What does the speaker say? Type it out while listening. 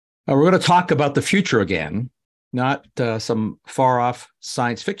We're going to talk about the future again, not some far off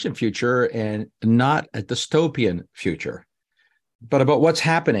science fiction future and not a dystopian future, but about what's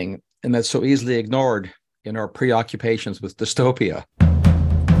happening and that's so easily ignored in our preoccupations with dystopia.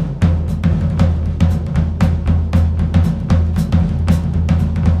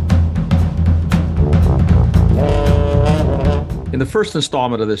 In the first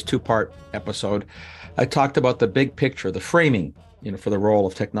installment of this two-part episode, I talked about the big picture, the framing, for the role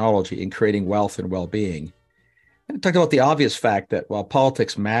of technology in creating wealth and well-being. And I talked about the obvious fact that while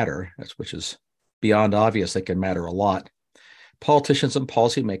politics matter, which is beyond obvious, they can matter a lot, politicians and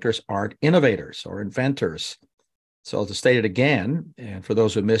policymakers aren't innovators or inventors. So to state it again, and for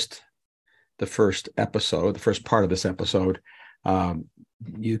those who missed the first episode, the first part of this episode,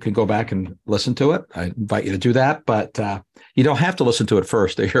 you can go back and listen to it. I invite you to do that, but you don't have to listen to it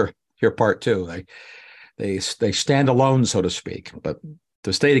first to hear part two. They stand alone, so to speak. But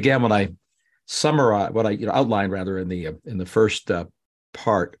to state again, when I summarize what I outlined rather in the first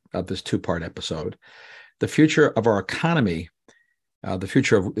part of this two-part episode, the future of our economy, the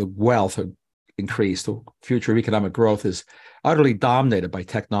future of wealth increase, the future of economic growth is utterly dominated by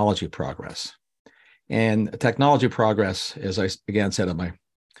technology progress. And technology progress, as I again said in my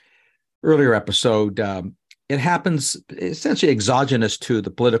earlier episode, it happens essentially exogenous to the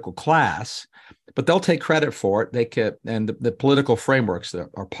political class, but they'll take credit for it. And the political frameworks,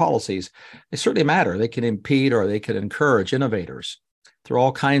 our policies, they certainly matter. They can impede or they can encourage innovators through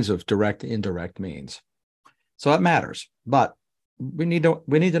all kinds of direct and indirect means. So that matters. But we need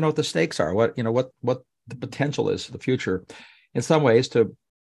to know what the stakes are. What the potential is for the future. In some ways, to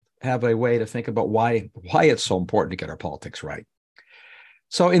have a way to think about why it's so important to get our politics right.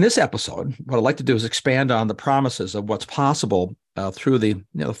 So in this episode, what I'd like to do is expand on the promises of what's possible through the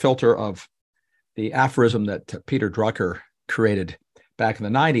filter of the aphorism that Peter Drucker created back in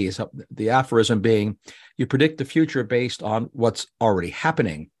the 90s, the aphorism being, you predict the future based on what's already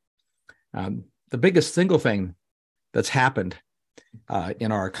happening. The biggest single thing that's happened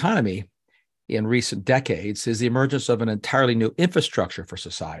in our economy in recent decades is the emergence of an entirely new infrastructure for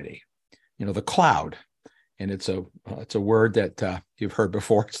society, the cloud. And it's a word that you've heard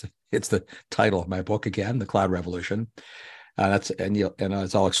before. It's the title of my book again, The Cloud Revolution. And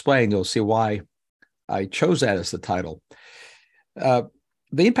as I'll explain, you'll see why I chose that as the title. The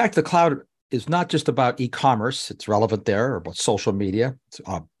impact of the cloud is not just about e-commerce. It's relevant there, or about social media.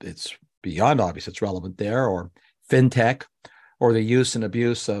 It's beyond obvious it's relevant there, or fintech, or the use and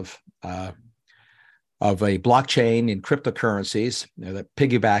abuse of a blockchain in cryptocurrencies that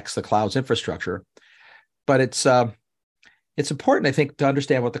piggybacks the cloud's infrastructure. But it's important, I think, to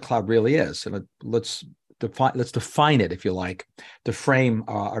understand what the cloud really is. And let's define it, if you like, to frame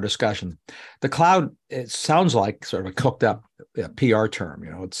our discussion. The cloud, it sounds like sort of a cooked up PR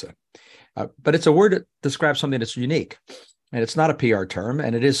term. But it's a word that describes something that's unique. And it's not a PR term,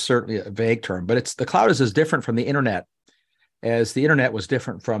 and it is certainly a vague term. But the cloud is as different from the internet as the internet was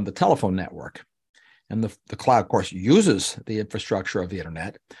different from the telephone network. And the cloud, of course, uses the infrastructure of the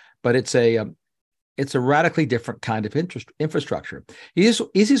internet, but it's a radically different kind of infrastructure. The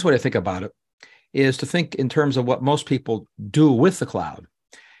easiest way to think about it is to think in terms of what most people do with the cloud.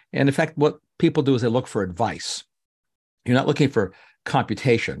 And in fact, what people do is they look for advice. You're not looking for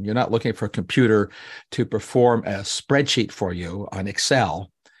computation. You're not looking for a computer to perform a spreadsheet for you on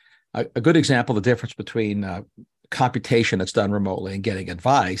Excel. A good example of the difference between computation that's done remotely and getting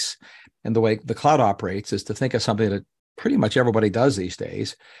advice and the way the cloud operates is to think of something that pretty much everybody does these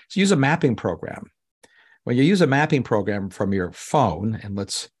days. So use a mapping program. When you use a mapping program from your phone, and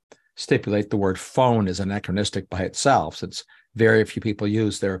let's stipulate the word phone is anachronistic by itself, since very few people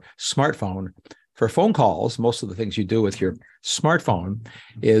use their smartphone for phone calls. Most of the things you do with your smartphone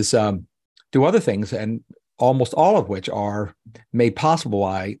is do other things, and almost all of which are made possible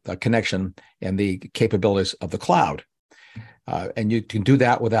by a connection and the capabilities of the cloud. And you can do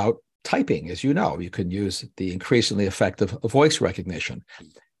that without typing, as you know. You can use the increasingly effective voice recognition.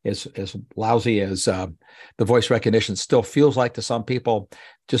 As lousy as the voice recognition still feels like to some people,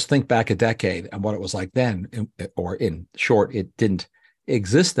 just think back a decade and what it was like then, or in short, it didn't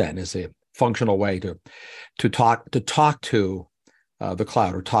exist then as a functional way to talk to the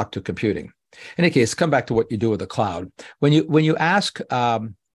cloud or talk to computing. In any case, come back to what you do with the cloud. When you ask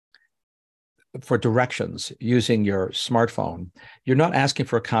for directions using your smartphone, you're not asking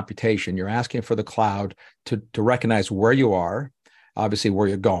for a computation. You're asking for the cloud to recognize where you are, obviously where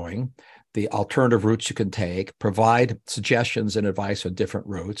you're going, the alternative routes you can take, provide suggestions and advice on different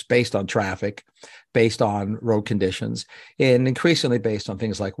routes based on traffic, based on road conditions, and increasingly based on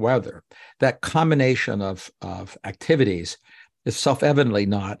things like weather. That combination of activities is self-evidently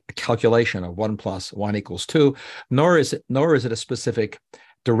not a calculation of 1 + 1 = 2, nor is it a specific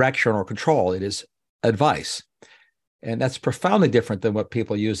direction or control. It is advice. And that's profoundly different than what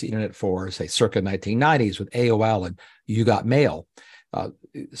people use the internet for, say, circa 1990s with AOL and You Got Mail.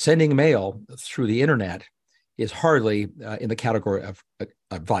 Sending mail through the internet is hardly in the category of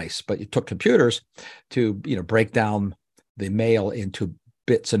advice, but you took computers to break down the mail into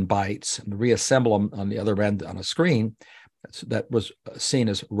bits and bytes and reassemble them on the other end on a screen. That was seen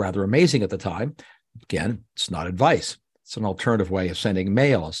as rather amazing at the time. Again, it's not advice. It's an alternative way of sending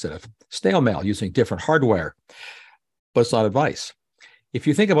mail instead of snail mail using different hardware, but it's not advice. If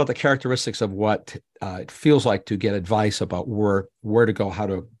you think about the characteristics of what it feels like to get advice about where to go, how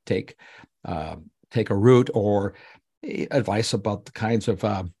to take a route, or advice about the kinds of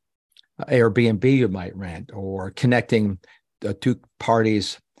Airbnb you might rent, or connecting the two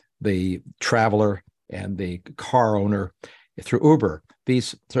parties, the traveler and the car owner, through Uber.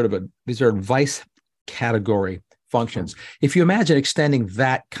 These are advice category functions. If you imagine extending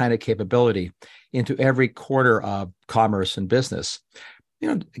that kind of capability into every corner of commerce and business,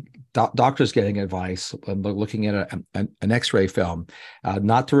 doctors getting advice and looking at an X-ray film,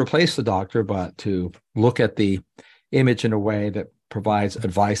 not to replace the doctor, but to look at the image in a way that provides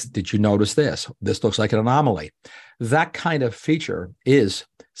advice. Did you notice this? This looks like an anomaly. That kind of feature is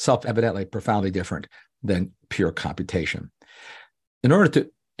self-evidently profoundly different than pure computation. In order to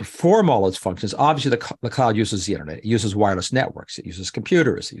perform all its functions, obviously the cloud uses the internet. It uses wireless networks. It uses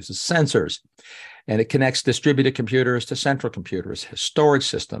computers. It uses sensors. And it connects distributed computers to central computers, storage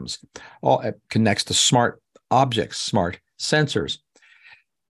systems. It connects to smart objects, smart sensors.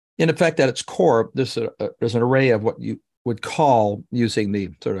 In effect, at its core, there's an array of what you would call, using the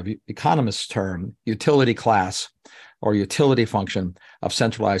sort of economist's term, utility class or utility function of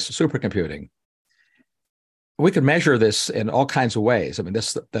centralized supercomputing. We could measure this in all kinds of ways. I mean,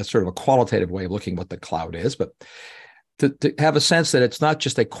 that's sort of a qualitative way of looking at what the cloud is, but to have a sense that it's not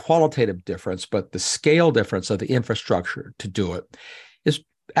just a qualitative difference, but the scale difference of the infrastructure to do it is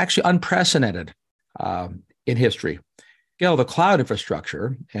actually unprecedented in history. The cloud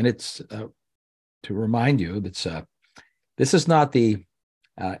infrastructure, and it's to remind you that this is not the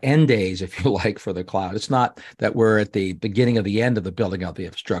end days, if you like, for the cloud. It's not that we're at the beginning of the end of the building out the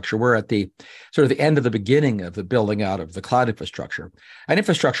infrastructure. We're at the sort of the end of the beginning of the building out of the cloud infrastructure. An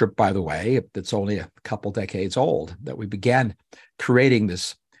infrastructure, by the way, that's only a couple decades old, that we began creating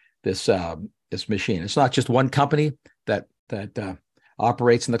this machine. It's not just one company that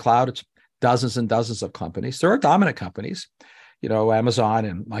operates in the cloud. It's dozens and dozens of companies. There are dominant companies, Amazon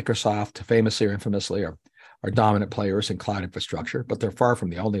and Microsoft, famously or infamously, are dominant players in cloud infrastructure, but they're far from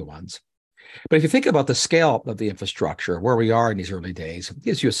the only ones. But if you think about the scale of the infrastructure, where we are in these early days, it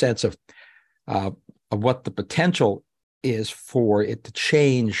gives you a sense of what the potential is for it to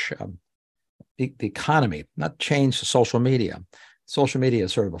change the economy, not change social media. Social media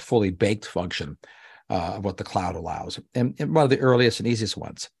is sort of a fully baked function of what the cloud allows, and one of the earliest and easiest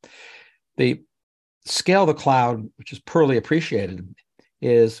ones. The scale of the cloud, which is poorly appreciated,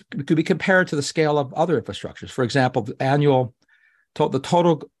 could be compared to the scale of other infrastructures. For example, the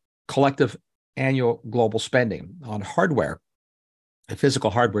total collective annual global spending on hardware, the physical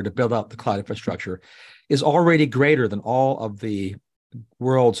hardware to build out the cloud infrastructure, is already greater than all of the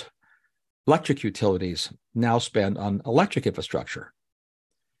world's electric utilities now spend on electric infrastructure.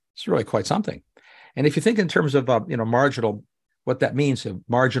 It's really quite something. And if you think in terms of marginal, what that means in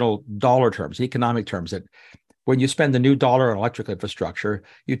marginal dollar terms, economic terms, that when you spend a new dollar on electric infrastructure,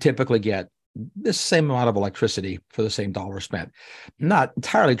 you typically get the same amount of electricity for the same dollar spent. Not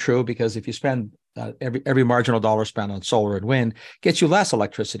entirely true, because if you spend every marginal dollar spent on solar and wind, gets you less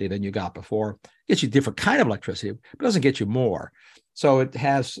electricity than you got before, gets you a different kind of electricity, but doesn't get you more. So it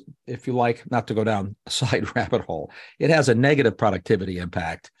has, if you like, not to go down a side rabbit hole, it has a negative productivity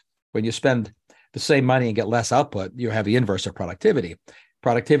impact. When you spend the same money and get less output, you have the inverse of productivity.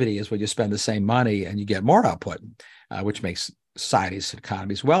 Productivity is when you spend the same money and you get more output, which makes societies,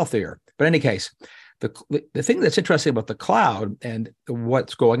 economies wealthier. But in any case, the thing that's interesting about the cloud and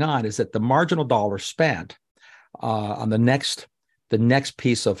what's going on is that the marginal dollar spent on the next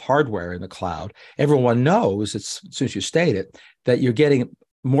piece of hardware in the cloud, everyone knows, as soon as you state it, that you're getting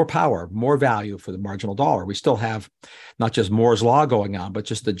more power, more value for the marginal dollar. We still have not just Moore's law going on, but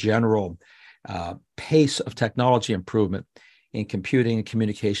just the general pace of technology improvement in computing and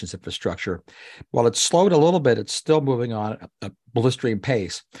communications infrastructure. While it's slowed a little bit, it's still moving on at a blistering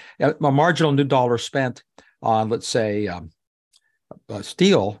pace. A marginal new dollar spent on, let's say,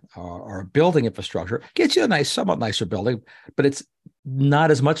 steel or building infrastructure gets you a somewhat nicer building, but it's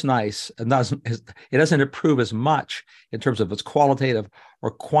not as much nice, and not as, it doesn't improve as much in terms of its qualitative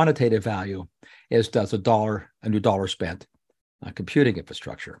or quantitative value as does a new dollar spent on computing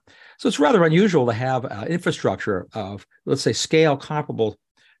infrastructure. So it's rather unusual to have infrastructure of, let's say, scale comparable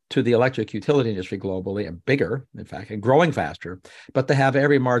to the electric utility industry globally, and bigger, in fact, and growing faster, but to have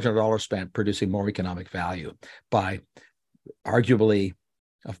every marginal dollar spent producing more economic value by arguably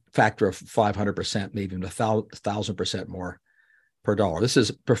a factor of 500%, maybe even 1,000% more per dollar. This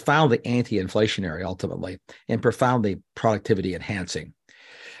is profoundly anti-inflationary ultimately, and profoundly productivity enhancing.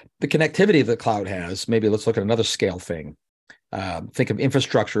 The connectivity the cloud has, maybe let's look at another scale thing. Think of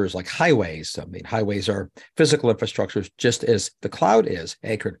infrastructures like highways. I mean, highways are physical infrastructures, just as the cloud is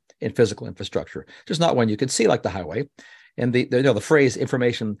anchored in physical infrastructure, just not one you can see like the highway. And the phrase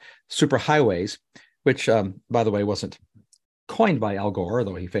information superhighways, which, by the way, wasn't coined by Al Gore,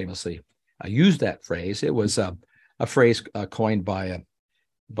 though he famously used that phrase. It was a phrase coined by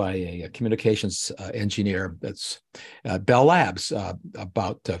a communications engineer that's Bell Labs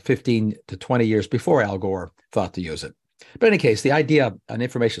about 15 to 20 years before Al Gore thought to use it. But in any case, the idea of an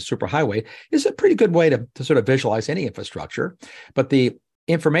information superhighway is a pretty good way to sort of visualize any infrastructure. But the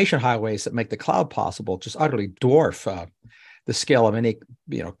information highways that make the cloud possible just utterly dwarf the scale of any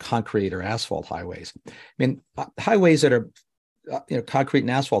concrete or asphalt highways. I mean, highways that are concrete and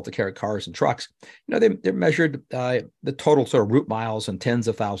asphalt to carry cars and trucks, they're measured the total sort of route miles and tens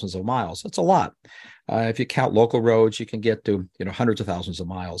of thousands of miles. That's a lot. If you count local roads, you can get to hundreds of thousands of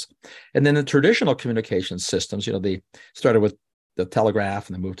miles. And then the traditional communication systems, they started with the telegraph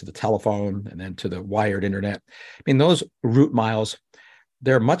and then moved to the telephone and then to the wired internet. I mean, those route miles,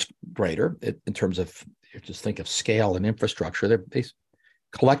 they're much greater in terms of, just think of scale and infrastructure. They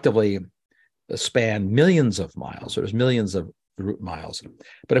collectively span millions of miles. So there's millions of route miles.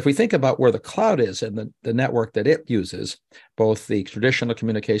 But if we think about where the cloud is and the network that it uses, both the traditional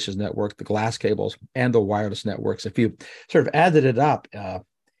communications network, the glass cables, and the wireless networks, if you sort of added it up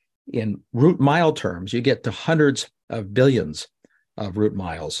in route mile terms, you get to hundreds of billions of route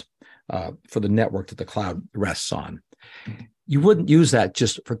miles for the network that the cloud rests on. You wouldn't use that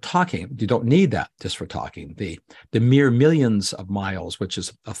just for talking. You don't need that just for talking. The mere millions of miles, which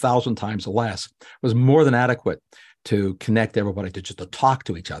is 1,000 times less, was more than adequate to connect everybody to talk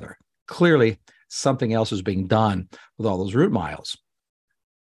to each other. Clearly, something else is being done with all those route miles.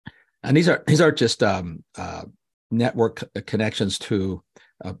 And these are just network connections to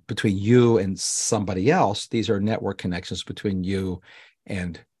between you and somebody else. These are network connections between you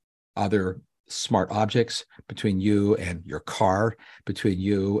and other smart objects, between you and your car, between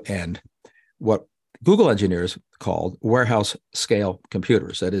you and what Google engineers called warehouse scale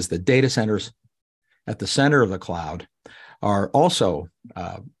computers. That is, the data centers at the center of the cloud are also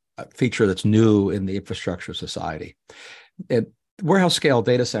a feature that's new in the infrastructure society. And warehouse scale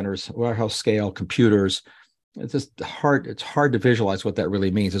data centers, warehouse scale computers, it's hard to visualize what that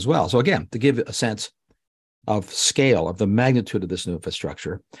really means as well. So again, to give a sense of scale, of the magnitude of this new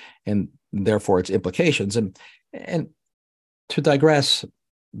infrastructure, and therefore its implications. And to digress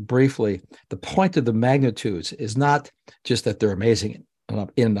briefly, the point of the magnitudes is not just that they're amazing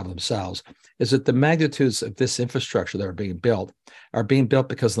in and of themselves, is that the magnitudes of this infrastructure that are being built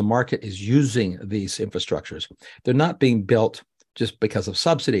because the market is using these infrastructures. They're not being built just because of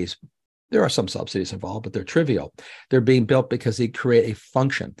subsidies. There are some subsidies involved, but they're trivial. They're being built because they create a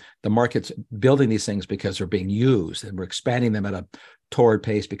function. The market's building these things because they're being used, and we're expanding them at a torrid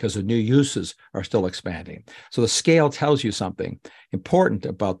pace because the new uses are still expanding. So the scale tells you something important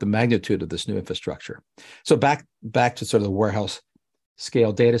about the magnitude of this new infrastructure. So back to sort of the warehouse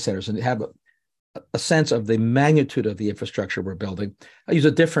scale data centers, and have a sense of the magnitude of the infrastructure we're building. I use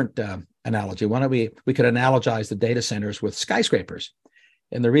a different analogy. Why don't we could analogize the data centers with skyscrapers.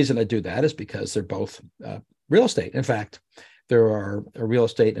 And the reason I do that is because they're both real estate. In fact, there are real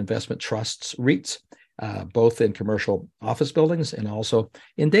estate investment trusts, REITs, both in commercial office buildings and also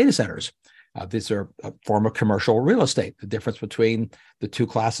in data centers. These are a form of commercial real estate. The difference between the two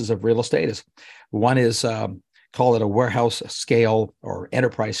classes of real estate is one is call it a warehouse scale or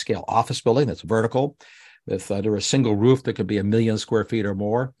enterprise scale office building that's vertical with under a single roof that could be 1 million square feet or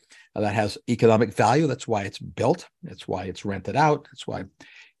more. That has economic value. That's why it's built. That's why it's rented out.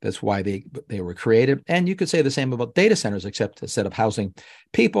 That's why they were created. And you could say the same about data centers, except instead of housing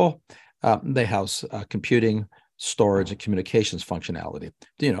people, they house computing, storage, and communications functionality.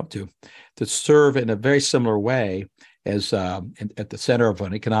 To serve in a very similar way as at the center of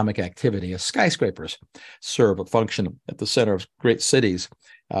an economic activity, as skyscrapers serve a function at the center of great cities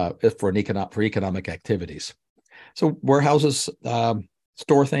for economic activities. So warehouses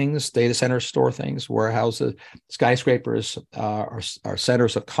store things, data centers store things, warehouses, skyscrapers are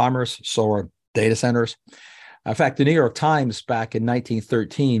centers of commerce, so are data centers. In fact, the New York Times back in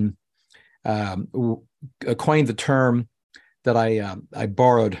 1913 coined the term that I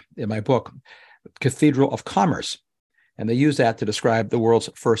borrowed in my book, Cathedral of Commerce. And they used that to describe the world's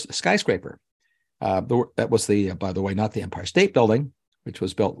first skyscraper. That was by the way, not the Empire State Building, which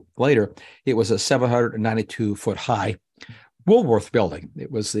was built later. It was a 792-foot high Woolworth building.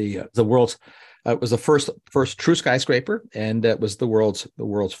 It was the world's it was the first true skyscraper, and it was the world's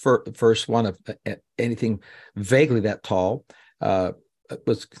first one of anything vaguely that tall. It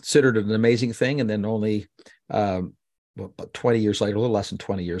was considered an amazing thing, and then only about 20 years later, a little less than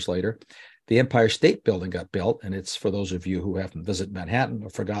 20 years later, the Empire State Building got built, and it's, for those of you who haven't visited Manhattan or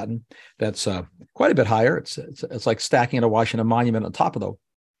forgotten, that's quite a bit higher. It's like stacking a Washington Monument on top of the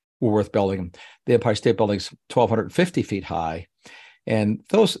Woolworth Building. The Empire State Building's 1,250 feet high, and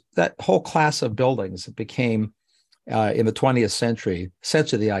that whole class of buildings became in the 20th century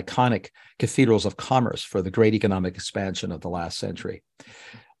essentially the iconic cathedrals of commerce for the great economic expansion of the last century.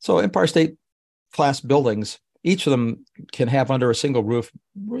 So Empire State class buildings, each of them can have under a single roof,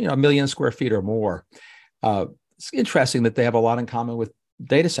 1 million square feet or more. It's interesting that they have a lot in common with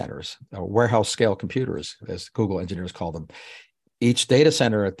data centers, warehouse scale computers, as Google engineers call them. Each data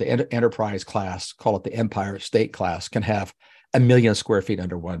center at the enterprise class, call it the Empire State class, can have 1 million square feet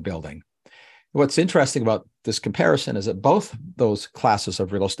under one building. What's interesting about this comparison is that both those classes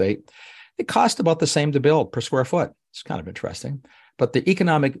of real estate, they cost about the same to build per square foot. It's kind of interesting, but the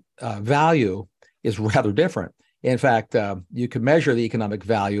economic value is rather different. In fact, you can measure the economic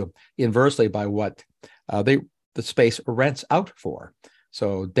value inversely by what the space rents out for.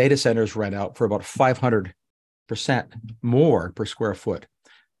 So data centers rent out for about 500% more per square foot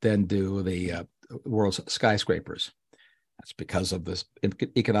than do the world's skyscrapers. That's because of this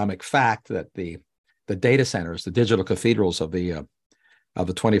economic fact that the data centers, the digital cathedrals of the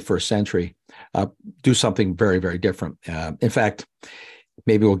 21st century, do something very, very different. In fact,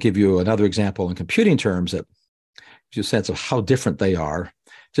 maybe we'll give you another example in computing terms that gives you a sense of how different they are.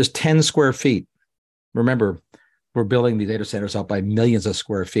 Just 10 square feet. Remember, we're building the data centers up by millions of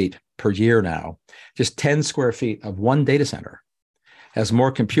square feet per year now. Just 10 square feet of one data center has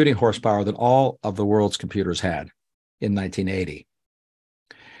more computing horsepower than all of the world's computers had in 1980.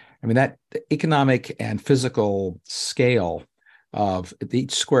 I mean, that economic and physical scale of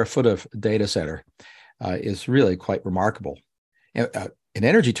each square foot of data center is really quite remarkable. In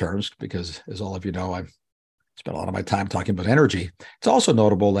energy terms, because as all of you know, I've spent a lot of my time talking about energy, it's also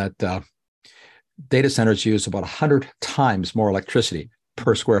notable that data centers use about 100 times more electricity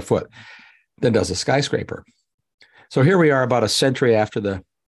per square foot than does a skyscraper. So here we are about a century after the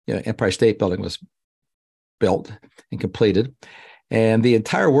Empire State Building was built and completed, and the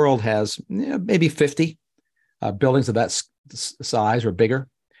entire world has maybe 50 buildings of that size or bigger.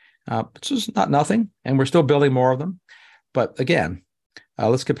 It's just not nothing, and we're still building more of them. But again,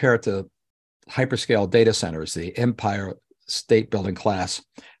 let's compare it to hyperscale data centers, the Empire State Building class,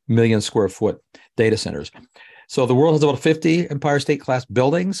 1 million square foot data centers. So the world has about 50 Empire State class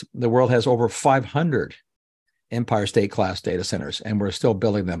buildings. The world has over 500 Empire State class data centers, and we're still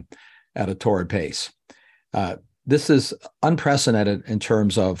building them at a torrid pace. This is unprecedented in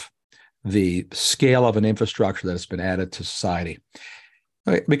terms of the scale of an infrastructure that has been added to society.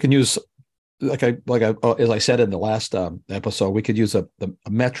 We can use, as I said in the last episode, we could use a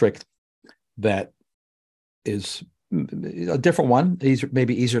metric that is a different one,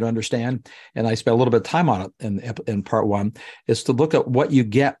 maybe easier to understand. And I spent a little bit of time on it in part one, is to look at what you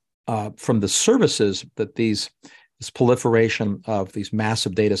get from the services that this proliferation of these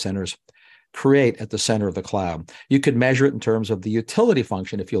massive data centers create at the center of the cloud. You could measure it in terms of the utility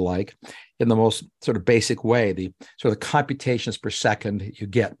function, if you like, in the most sort of basic way, the sort of computations per second you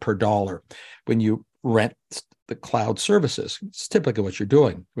get per dollar when you rent the cloud services. It's typically what you're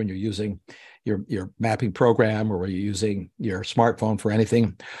doing when you're using your mapping program, or when you're using your smartphone for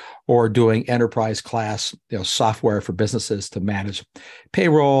anything, or doing enterprise class software for businesses to manage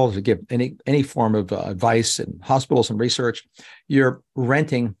payroll, to give any form of advice in hospitals and research. You're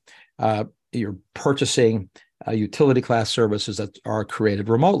renting, you're purchasing utility class services that are created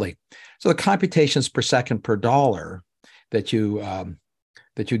remotely. So the computations per second per dollar that you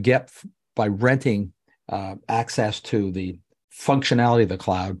get by renting access to the functionality of the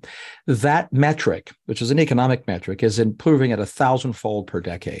cloud, that metric, which is an economic metric, is improving at 1,000-fold per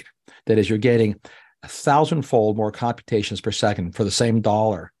decade. That is, you're getting 1,000-fold more computations per second for the same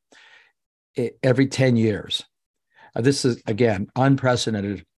dollar every 10 years. This is, again,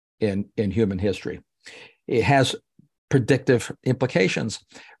 unprecedented in human history. It has predictive implications.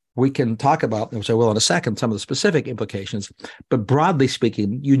 We can talk about, which I will in a second, some of the specific implications, but broadly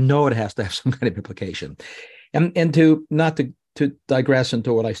speaking, it has to have some kind of implication. And to not to digress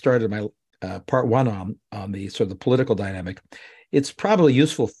into what I started my part one on the sort of the political dynamic, it's probably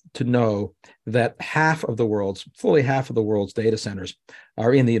useful to know that fully half of the world's data centers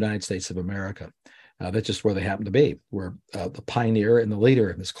are in the United States of America. That's just where they happen to be. We're the pioneer and the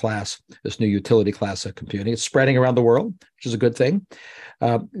leader in this class, this new utility class of computing. It's spreading around the world, which is a good thing.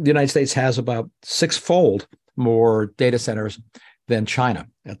 The United States has about sixfold more data centers than China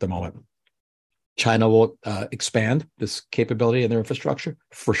at the moment. China will expand this capability in their infrastructure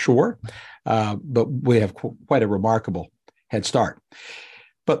for sure, but we have quite a remarkable head start.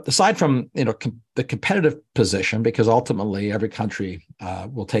 But aside from the competitive position, because ultimately every country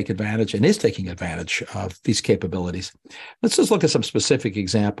will take advantage and is taking advantage of these capabilities, let's just look at some specific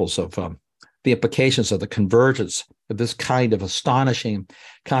examples of the implications of the convergence of this kind of astonishing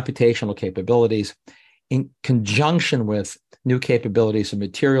computational capabilities in conjunction with new capabilities and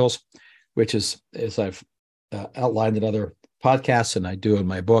materials, which is, as I've outlined in other podcasts and I do in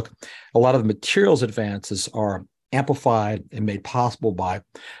my book, a lot of the materials advances are amplified and made possible by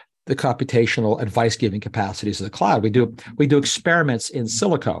the computational advice-giving capacities of the cloud. We do experiments in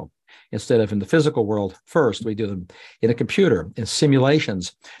silico instead of in the physical world first. We do them in a computer, in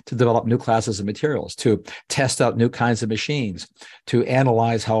simulations, to develop new classes of materials, to test out new kinds of machines, to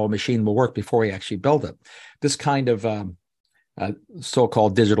analyze how a machine will work before we actually build it. This kind of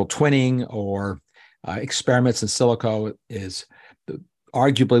so-called digital twinning or experiments in silico is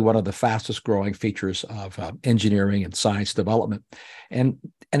arguably one of the fastest growing features of engineering and science development. And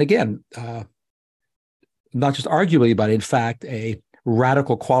again, not just arguably, but in fact, a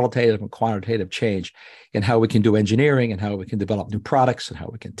radical qualitative and quantitative change in how we can do engineering and how we can develop new products and how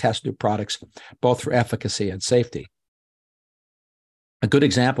we can test new products, both for efficacy and safety. A good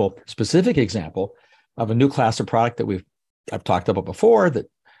example, specific example of a new class of product that I've talked about before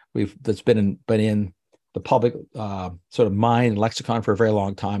that's been in the public sort of mind and lexicon for a very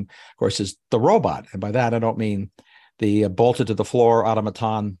long time, of course, is the robot. And by that, I don't mean the bolted to the floor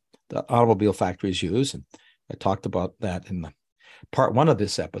automaton the automobile factories use. And I talked about that in the part one of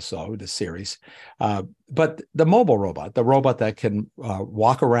this series. But the mobile robot, the robot that can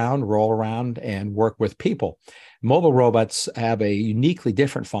walk around, roll around, and work with people. Mobile robots have a uniquely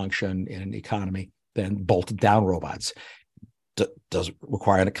different function in an economy than bolted down robots. Does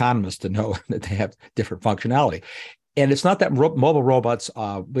require an economist to know that they have different functionality. And it's not that mobile robots,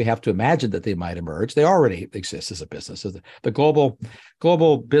 we have to imagine that they might emerge. They already exist as a business. The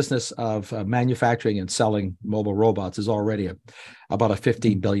global business of manufacturing and selling mobile robots is already about a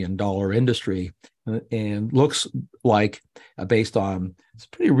 $15 billion industry, and looks like, based on it's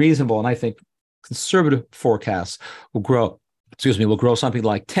pretty reasonable and I think conservative forecasts, will grow something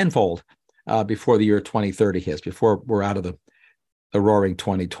like tenfold before the year 2030 hits, before we're out of the roaring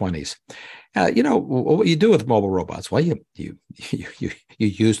 2020s. What you do with mobile robots? Well, you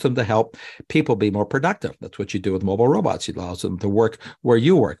use them to help people be more productive. That's what you do with mobile robots. You allow them to work where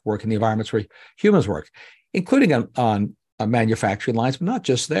you work in the environments where humans work, including on manufacturing lines, but not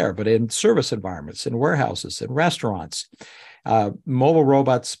just there, but in service environments, in warehouses, in restaurants. Mobile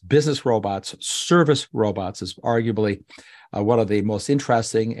robots, business robots, service robots is arguably one of the most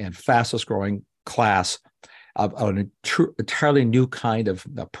interesting and fastest growing class of an entirely new kind of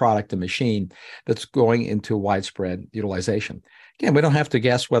product and machine that's going into widespread utilization. Again, we don't have to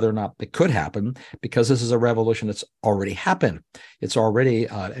guess whether or not it could happen, because this is a revolution that's already happened. It's already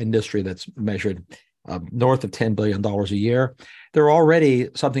an industry that's measured north of $10 billion a year. There are already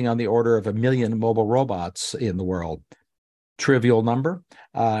something on the order of 1 million mobile robots in the world. Trivial number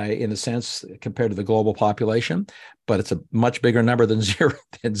in a sense compared to the global population, but it's a much bigger number than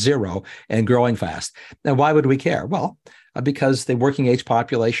zero and growing fast. Now, why would we care? Well, because the working age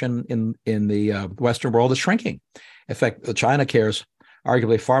population in the Western world is shrinking. In fact, China cares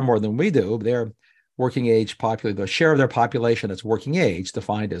arguably far more than we do. Their working age population, the share of their population that's working age,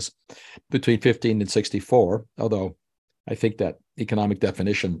 defined as between 15 and 64, although I think that economic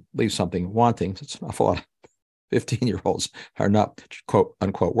definition leaves something wanting. It's an awful lot of 15-year-olds are not, quote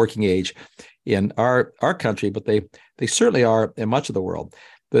unquote, working age in our country, but they certainly are in much of the world.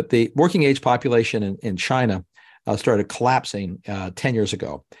 But the working age population in China started collapsing 10 years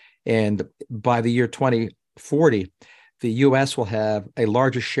ago. And by the year 2040, the U.S. will have a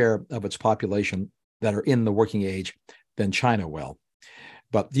larger share of its population that are in the working age than China will.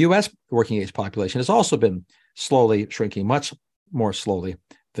 But the U.S. working age population has also been slowly shrinking, much more slowly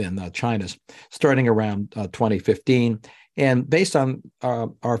than China's. Starting around 2015, And based on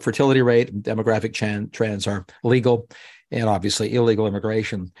our fertility rate and demographic trends, are legal and obviously illegal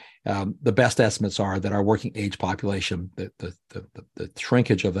immigration, the best estimates are that our working age population, the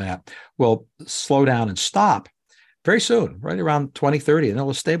shrinkage of that, will slow down and stop very soon, right around 2030, and it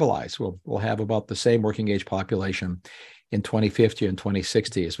will stabilize. We'll have about the same working age population in 2050 and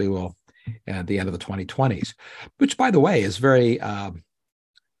 2060 as we will at the end of the 2020s, which, by the way, is very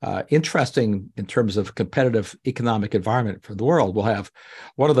interesting in terms of competitive economic environment for the world. We'll have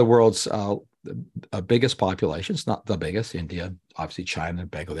one of the world's biggest populations, not the biggest. India, obviously, China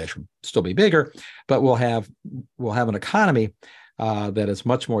and Bangladesh will still be bigger, but we'll have an economy that is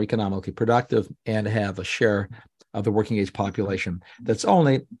much more economically productive and have a share of the working age population that's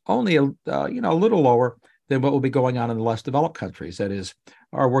only a little lower than what will be going on in the less developed countries. That is,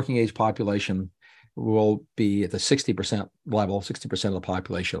 our working age population will be at the 60% level. 60% of the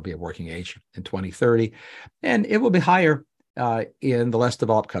population will be at working age in 2030, and it will be higher in the less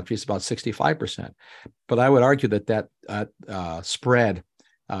developed countries, about 65%. But I would argue that spread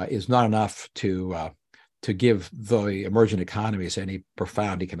is not enough to give the emerging economies any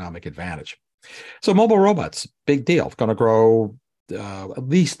profound economic advantage. So mobile robots, big deal. It's going to grow at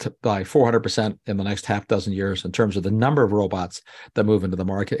least by 400% in the next half dozen years in terms of the number of robots that move into the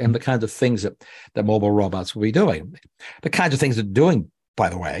market and the kinds of things that mobile robots will be doing. The kinds of things they're doing, by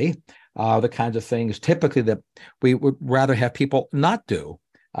the way, the kinds of things typically that we would rather have people not do,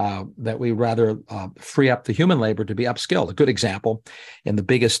 that we rather free up the human labor to be upskilled. A good example, and the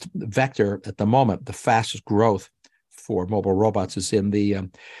biggest vector at the moment, the fastest growth for mobile robots is in the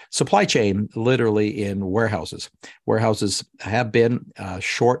supply chain, literally in warehouses. Warehouses have been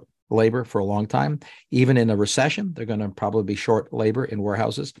short labor for a long time. Even in a recession, they're going to probably be short labor in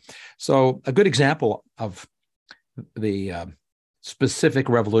warehouses. So a good example of the specific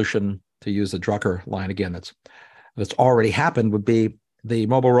revolution, to use the Drucker line again, that's already happened, would be the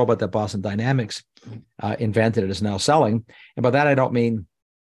mobile robot that Boston Dynamics invented and is now selling. And by that, I don't mean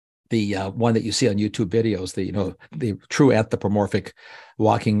the one that you see on YouTube videos, the true anthropomorphic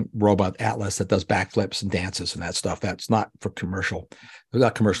walking robot Atlas that does backflips and dances and that stuff. That's not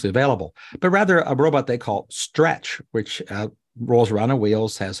not commercially available, but rather a robot they call Stretch, which rolls around on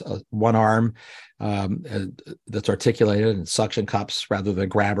wheels, has one arm that's articulated and suction cups rather than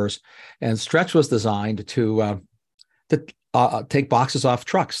grabbers. And Stretch was designed to take boxes off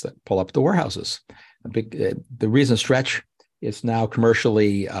trucks that pull up the warehouses. The reason Stretch is now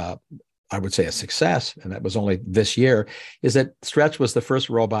commercially, I would say, a success, and that was only this year, is that Stretch was the first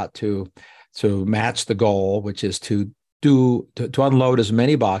robot to match the goal, which is to unload as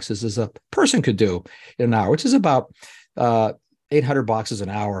many boxes as a person could do in an hour, which is about 800 boxes an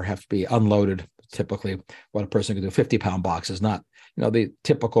hour have to be unloaded. Typically, what a person could do, 50-pound boxes, not the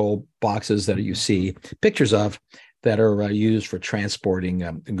typical boxes that you see pictures of that are used for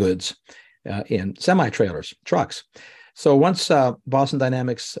transporting goods in semi-trailers, trucks. So once Boston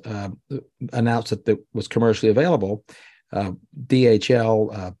Dynamics announced that it was commercially available,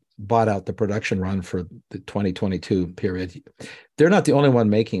 DHL bought out the production run for the 2022 period. They're not the only one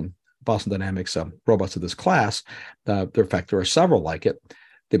making Boston Dynamics robots of this class. In fact, there are several like it.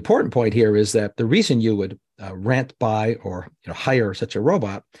 The important point here is that the reason you would rent, buy, or hire such a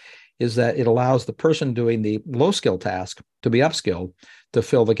robot is that it allows the person doing the low-skill task to be upskilled to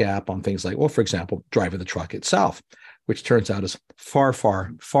fill the gap on things like, well, for example, driving the truck itself, which turns out is far,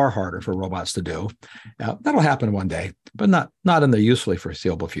 far, far harder for robots to do. That'll happen one day, but not in the usefully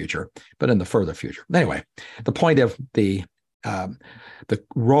foreseeable future, but in the further future. Anyway, the point of the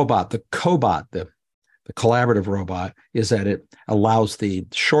robot, the cobot, the collaborative robot, is that it allows the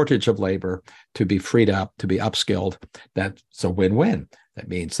shortage of labor to be freed up, to be upskilled. That's a win-win. That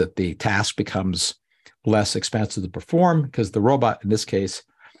means that the task becomes less expensive to perform because the robot, in this case,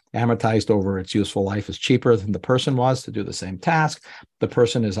 amortized over its useful life, is cheaper than the person was to do the same task. The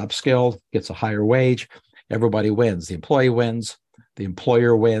person is upskilled, gets a higher wage. Everybody wins. The employee wins, the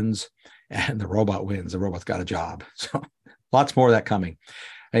employer wins, and the robot wins. The robot's got a job. So lots more of that coming.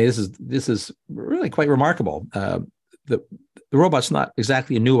 This is really quite remarkable. The robot's not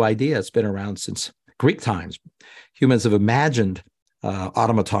exactly a new idea. It's been around since Greek times. Humans have imagined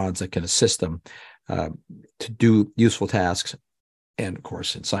automatons that can assist them to do useful tasks, and of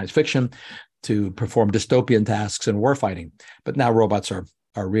course, in science fiction, to perform dystopian tasks in warfighting. But now robots are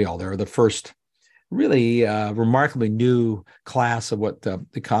real. They're the first really remarkably new class of what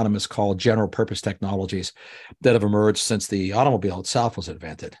economists call general purpose technologies that have emerged since the automobile itself was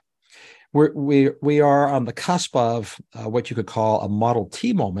invented. We are on the cusp of what you could call a Model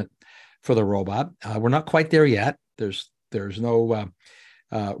T moment for the robot. We're not quite there yet. There's no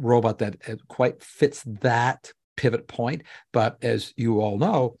robot that quite fits that pivot point. But as you all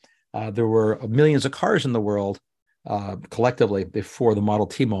know, there were millions of cars in the world collectively before the Model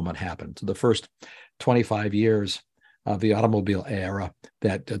T moment happened. So the first 25 years of the automobile era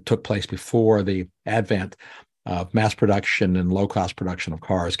that took place before the advent of mass production and low-cost production of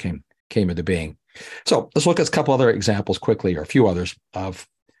cars came into being. So let's look at a couple other examples quickly, or a few others, of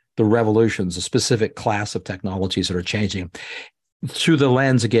the revolutions, a specific class of technologies that are changing through the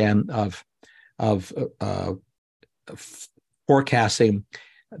lens, again, of forecasting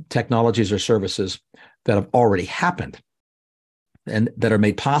technologies or services that have already happened and that are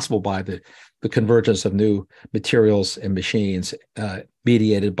made possible by the convergence of new materials and machines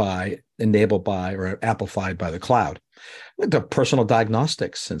mediated by, enabled by, or amplified by the cloud. The personal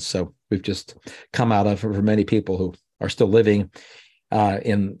diagnostics, since so we've just come out of, for many people who are still living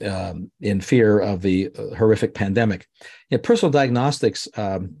in fear of the horrific pandemic. In personal diagnostics,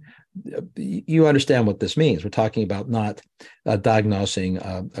 you understand what this means. We're talking about not diagnosing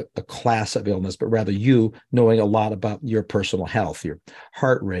a class of illness, but rather you knowing a lot about your personal health, your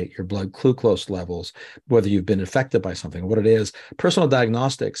heart rate, your blood glucose levels, whether you've been infected by something, what it is. Personal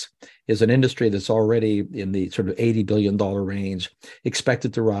diagnostics is an industry that's already in the sort of $80 billion range,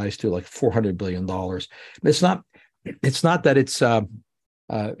 expected to rise to like $400 billion. It's not that it's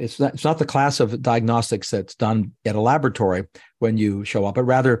not the class of diagnostics that's done at a laboratory when you show up, but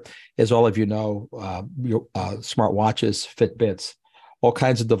rather, as all of you know, your smart watches, Fitbits, all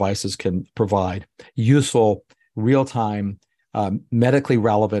kinds of devices can provide useful, real-time, medically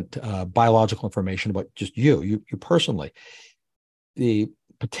relevant biological information about just you personally. The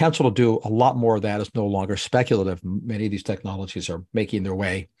potential to do a lot more of that is no longer speculative. Many of these technologies are making their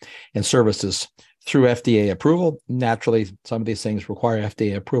way in services through FDA approval. Naturally, some of these things require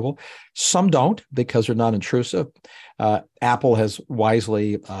FDA approval. Some don't because they're not intrusive. Apple has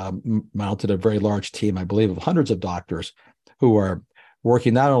wisely mounted a very large team, I believe, of hundreds of doctors who are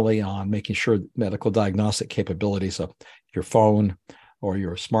working not only on making sure medical diagnostic capabilities of your phone or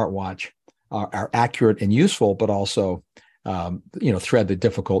your smartwatch are accurate and useful, but also thread the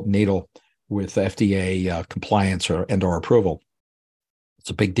difficult needle with FDA compliance or approval.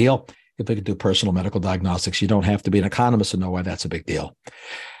 It's a big deal. If they could do personal medical diagnostics, you don't have to be an economist to know why that's a big deal.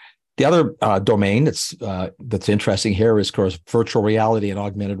 The other domain that's interesting here is, of course, virtual reality and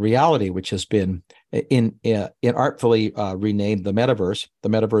augmented reality, which has been inartfully renamed the metaverse. The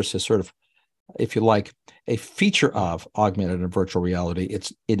metaverse is sort of, if you like, a feature of augmented and virtual reality.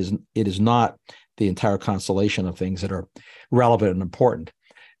 It is not the entire constellation of things that are relevant and important.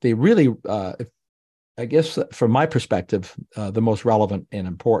 They really, I guess, from my perspective, the most relevant and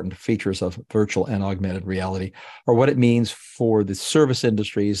important features of virtual and augmented reality are what it means for the service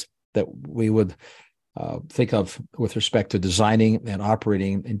industries that we would think of with respect to designing and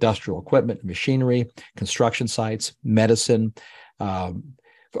operating industrial equipment, machinery, construction sites, medicine,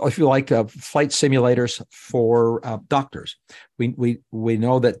 if you like, flight simulators for doctors. We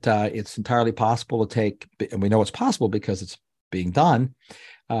know that it's entirely possible to take, and we know it's possible because it's being done,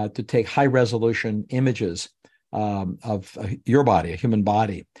 to take high-resolution images of your body, a human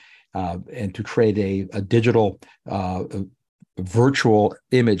body, and to create a digital virtual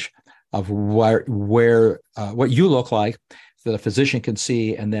image of what you look like that a physician can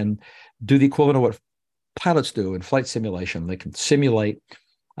see, and then do the equivalent of what pilots do in flight simulation. They can simulate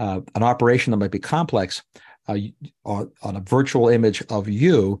an operation that might be complex on a virtual image of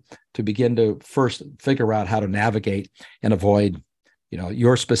you to begin to first figure out how to navigate and avoid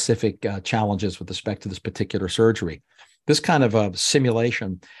your specific challenges with respect to this particular surgery. This kind of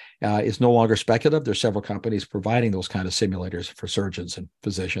simulation is no longer speculative. There's several companies providing those kind of simulators for surgeons and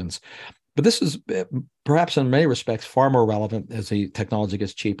physicians. But this is perhaps in many respects far more relevant as the technology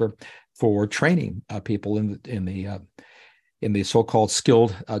gets cheaper for training people in the so-called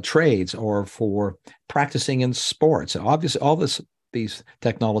skilled trades, or for practicing in sports. And obviously, all these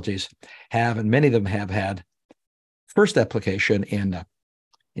technologies have, and many of them have had first application in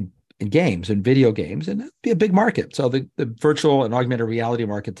games and video games, and it'd be a big market. So the virtual and augmented reality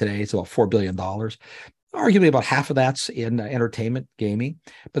market today is about $4 billion. Arguably about half of that's in entertainment, gaming,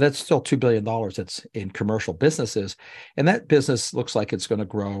 but that's still $2 billion that's in commercial businesses. And that business looks like it's going to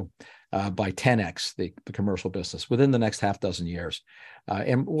grow by 10x the commercial business within the next half dozen years,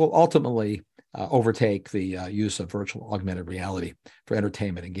 and will ultimately overtake the use of virtual augmented reality for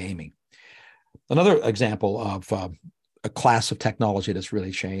entertainment and gaming. Another example of a class of technology that's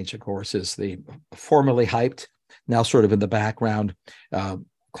really changed, of course, is the formerly hyped, now sort of in the background,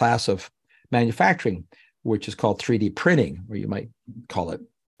 class of manufacturing, which is called 3D printing, or you might call it,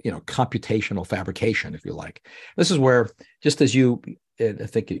 computational fabrication, if you like. This is where, just as you I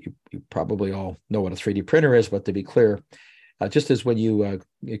think you probably all know what a 3D printer is, but to be clear, just as when you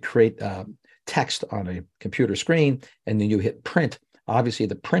create text on a computer screen and then you hit print, obviously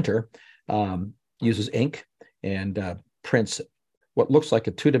the printer uses ink and prints what looks like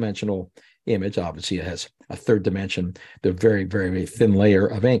a two-dimensional image. Obviously, it has a third dimension, the very, very thin layer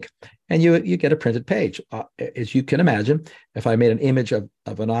of ink, and you get a printed page. As you can imagine, if I made an image of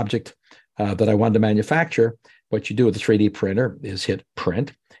an object that I wanted to manufacture, what you do with a 3D printer is hit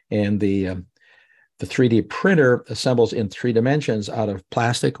print, and the 3D printer assembles in 3 dimensions out of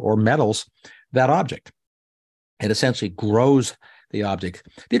plastic or metals that object. It essentially grows the object.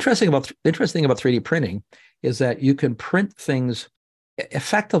 The interesting about 3D printing is that you can print things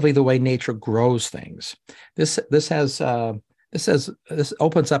effectively the way nature grows things. This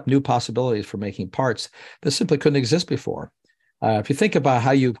opens up new possibilities for making parts that simply couldn't exist before. If you think about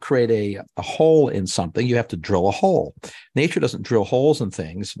how you create a hole in something, you have to drill a hole. Nature doesn't drill holes in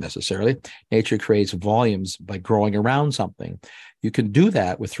things necessarily. Nature creates volumes by growing around something. You can do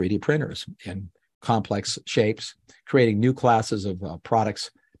that with 3D printers in complex shapes, creating new classes of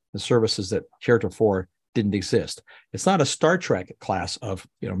products and services that heretofore didn't exist. It's not a Star Trek class of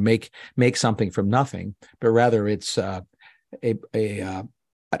make something from nothing, but rather it's an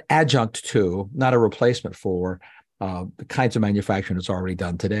adjunct to, not a replacement for, the kinds of manufacturing that's already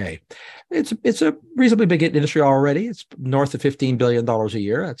done today. It's a reasonably big industry already. It's north of $15 billion a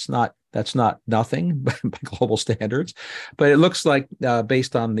year. That's not nothing by global standards, but it looks like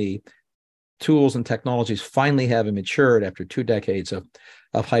based on the tools and technologies finally having matured after 2 decades of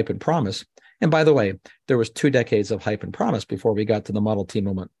hype and promise. And by the way, there was 2 decades of hype and promise before we got to the Model T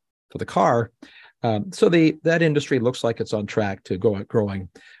moment for the car. So that industry looks like it's on track to go growing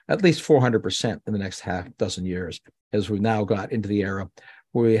at least 400% in the next half dozen years, as we've now got into the era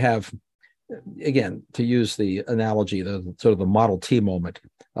where we have, again, to use the analogy, the sort of the Model T moment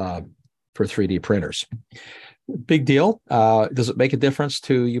for 3D printers. Big deal. Does it make a difference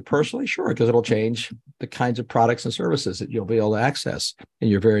to you personally? Sure, because it'll change the kinds of products and services that you'll be able to access in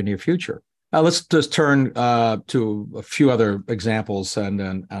your very near future. Let's just turn to a few other examples,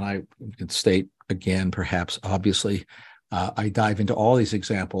 and I can state again, perhaps obviously, I dive into all these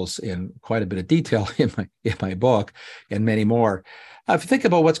examples in quite a bit of detail in my book, and many more. If you think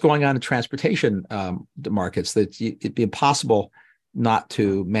about what's going on in transportation markets, it'd be impossible not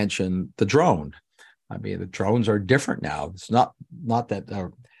to mention the drone. I mean, the drones are different now. It's not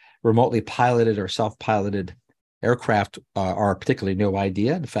that remotely piloted or self-piloted aircraft are a particularly new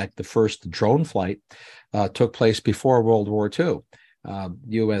idea. In fact, the first drone flight took place before World War II.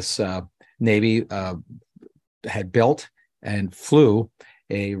 U.S. Navy had built and flew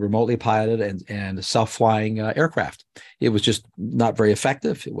a remotely piloted and self-flying aircraft. It was just not very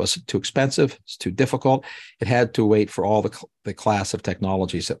effective. It was too expensive. It's too difficult. It had to wait for all the class of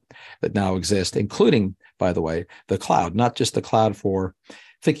technologies that now exist, including, by the way, the cloud, not just the cloud for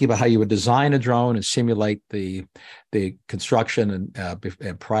thinking about how you would design a drone and simulate the construction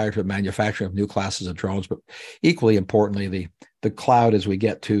and prior to manufacturing of new classes of drones, but equally importantly, the cloud as we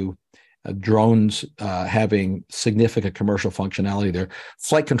get to drones having significant commercial functionality. Their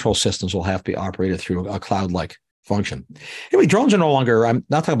flight control systems will have to be operated through a cloud-like function. Anyway, drones are no longer, I'm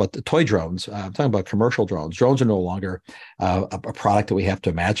not talking about the toy drones, I'm talking about commercial drones. Drones are no longer a product that we have to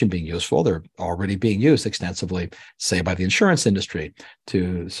imagine being useful. They're already being used extensively, say by the insurance industry,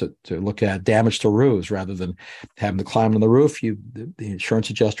 to look at damage to roofs rather than having to climb on the roof. The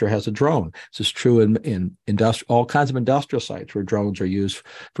insurance adjuster has a drone. This is true in all kinds of industrial sites where drones are used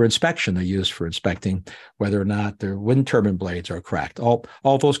for inspection. They're used for inspecting whether or not their wind turbine blades are cracked. All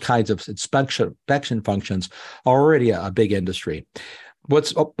those kinds of inspection functions are already a big industry.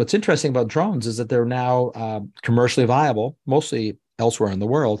 What's interesting about drones is that they're now commercially viable, mostly elsewhere in the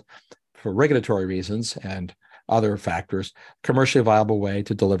world, for regulatory reasons and other factors, commercially viable way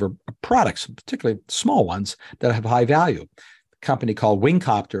to deliver products, particularly small ones that have high value. A company called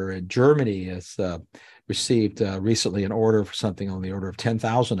Wingcopter in Germany has received recently an order for something on the order of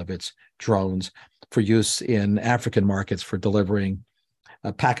 10,000 of its drones for use in African markets for delivering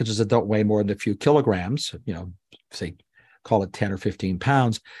packages that don't weigh more than a few kilograms, say, call it 10 or 15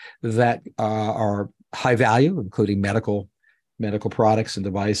 pounds, that are high value, including medical products and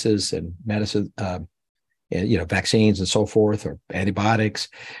devices and medicine, and, vaccines and so forth, or antibiotics,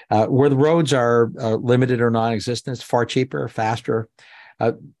 where the roads are limited or non-existent. It's far cheaper, faster.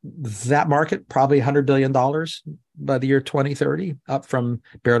 That market, probably $100 billion by the year 2030, up from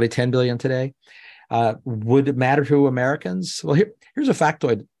barely $10 billion today. Would it matter to Americans? Well, here's a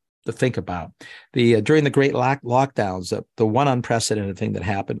factoid to think about. During the great lockdowns, the one unprecedented thing that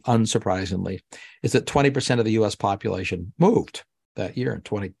happened, unsurprisingly, is that 20% of the U.S. population moved. that year in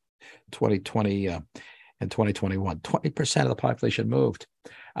 2020 and 2021. 20% of the population moved,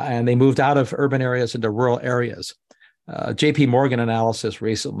 and they moved out of urban areas into rural areas. JP Morgan analysis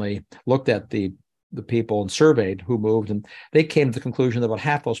recently looked at the people and surveyed who moved, and they came to the conclusion that about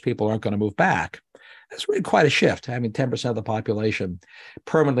half those people aren't going to move back. That's really quite a shift. I mean, 10% of the population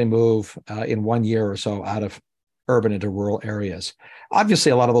permanently move in 1 year or so out of urban into rural areas.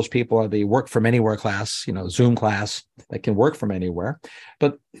 Obviously, a lot of those people are the work from anywhere class, Zoom class that can work from anywhere.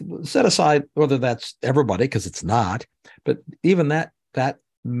 But set aside whether that's everybody, because it's not, but even that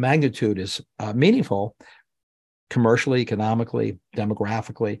magnitude is meaningful commercially, economically,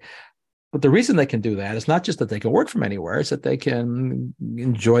 demographically. But the reason they can do that is not just that they can work from anywhere, it's that they can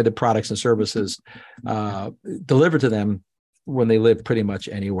enjoy the products and services delivered to them when they live pretty much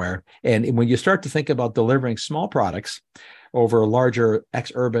anywhere. And when you start to think about delivering small products over larger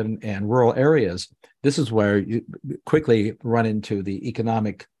ex-urban and rural areas, this is where you quickly run into the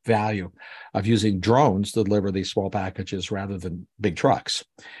economic value of using drones to deliver these small packages rather than big trucks.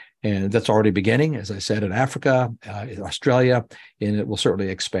 And that's already beginning, as I said, in Africa, in Australia, and it will certainly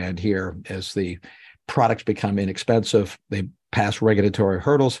expand here as the products become inexpensive. They pass regulatory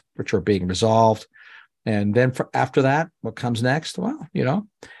hurdles, which are being resolved. And then after that, what comes next? Well,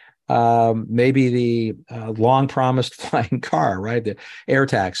 maybe the long-promised flying car, right? The air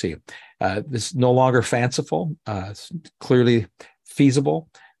taxi. This is no longer fanciful. It's clearly feasible.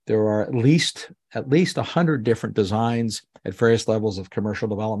 There are at least 100 different designs at various levels of commercial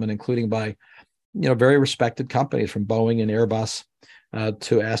development, including by, very respected companies from Boeing and Airbus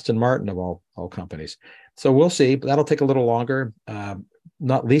to Aston Martin of all companies. So we'll see, but that'll take a little longer,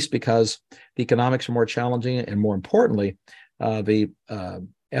 not least because the economics are more challenging, and more importantly, the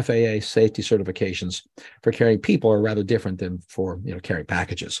FAA safety certifications for carrying people are rather different than for carrying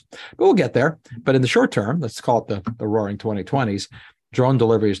packages. But we'll get there. But in the short term, let's call it the roaring 2020s. Drone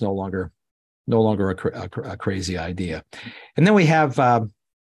delivery is no longer a crazy idea. And then we have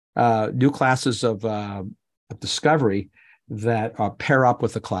new classes of discovery that pair up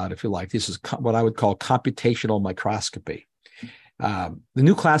with the cloud, if you like. This is what I would call computational microscopy. The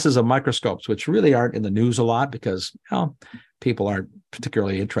new classes of microscopes, which really aren't in the news a lot because people aren't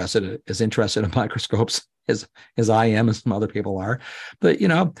particularly interested in microscopes as I am, as some other people are. But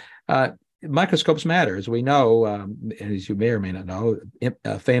microscopes matter, as we know, and as you may or may not know.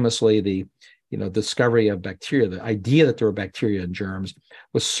 Famously, the discovery of bacteria, the idea that there were bacteria and germs,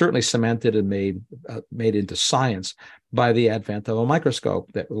 was certainly cemented and made into science by the advent of a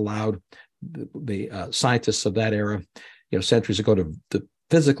microscope that allowed the scientists of that era, centuries ago, to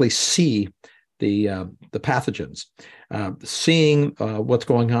physically see the pathogens, seeing what's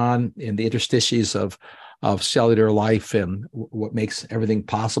going on in the interstices of cellular life and what makes everything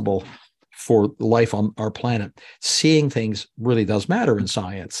possible for life on our planet. Seeing things really does matter in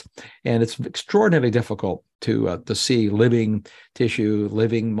science, and it's extraordinarily difficult to see living tissue,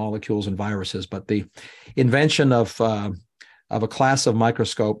 living molecules, and viruses. But the invention of a class of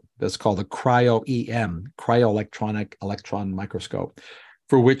microscope that's called the cryo-EM, cryo-electronic electron microscope,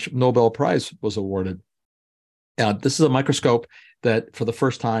 for which Nobel Prize was awarded. This is a microscope that, for the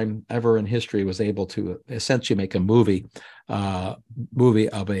first time ever in history, was able to essentially make a movie of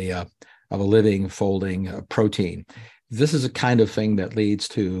a living, folding protein. This is a kind of thing that leads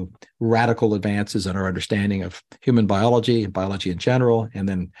to radical advances in our understanding of human biology and biology in general, and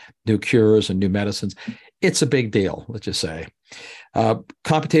then new cures and new medicines. It's a big deal, let's just say.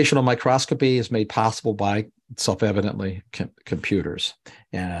 Computational microscopy is made possible by, self-evidently, computers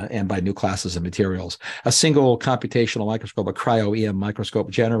and by new classes of materials. A single computational microscope, a cryo-EM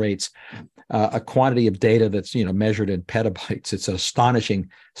microscope, generates a quantity of data that's measured in petabytes. It's an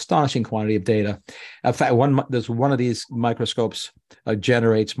astonishing quantity of data. In fact, one of these microscopes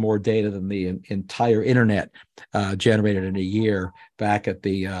generates more data than the entire internet generated in a year back in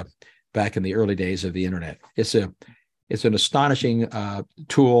the early days of the internet. It's an astonishing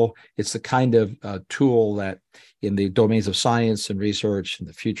tool. It's the kind of tool that, in the domains of science and research and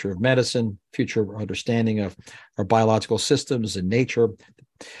the future of medicine, future understanding of our biological systems and nature,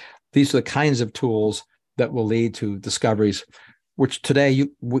 these are the kinds of tools that will lead to discoveries which today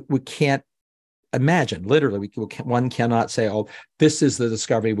we can't imagine. Literally, one cannot say, oh, this is the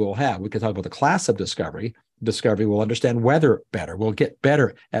discovery we'll have. We could talk about the class of discovery. Discovery will understand weather better. We'll get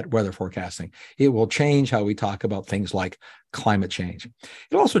better at weather forecasting. It will change how we talk about things like climate change.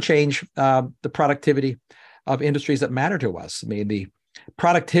 It'll also change the productivity of industries that matter to us. I mean, the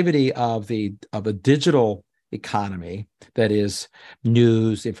productivity of a digital economy that is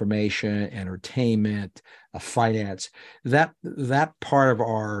news, information, entertainment, finance, that part of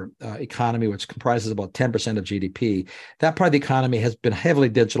our economy, which comprises about 10% of GDP, that part of the economy has been heavily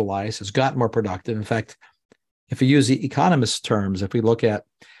digitalized, has gotten more productive. In fact, if we use the economist terms, if we look at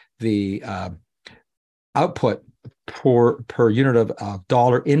the output per unit of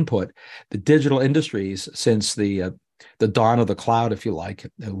dollar input, the digital industries since the dawn of the cloud, if you like,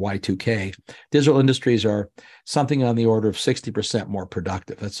 Y2K, digital industries are something on the order of 60% more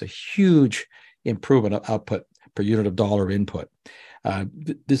productive. That's a huge improvement of output per unit of dollar input.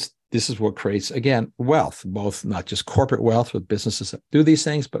 This is what creates, again, wealth, both not just corporate wealth with businesses that do these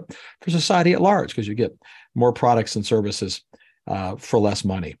things, but for society at large, because you get more products and services for less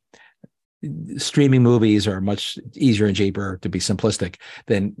money. Streaming movies are much easier and cheaper, to be simplistic,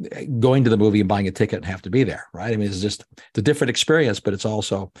 than going to the movie and buying a ticket and have to be there, right? I mean, it's a different experience, but it's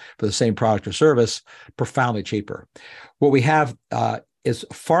also for the same product or service, profoundly cheaper. What we have is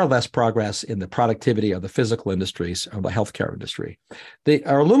far less progress in the productivity of the physical industries or the healthcare industry. They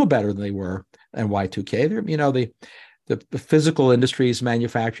are a little better than they were in Y2K. They're, the physical industries,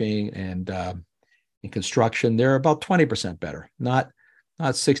 manufacturing and in construction, they're about 20% better, not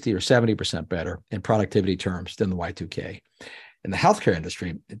 60 or 70% better in productivity terms than the Y2K. In the healthcare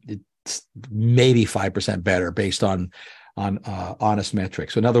industry, it's maybe 5% better based on honest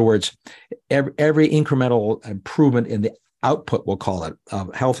metrics. So in other words, every incremental improvement in the output, we'll call it, of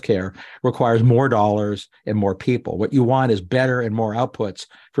healthcare requires more dollars and more people. What you want is better and more outputs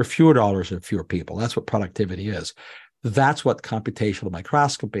for fewer dollars and fewer people. That's what productivity is. That's what computational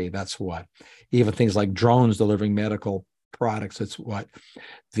microscopy, that's what even things like drones delivering medical products, it's what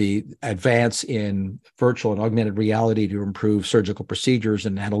the advance in virtual and augmented reality to improve surgical procedures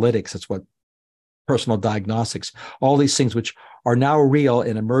and analytics, it's what personal diagnostics, all these things which are now real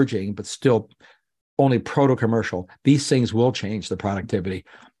and emerging, but still only proto-commercial, these things will change the productivity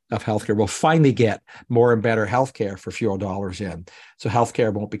of healthcare. We'll finally get more and better healthcare for fewer dollars in. So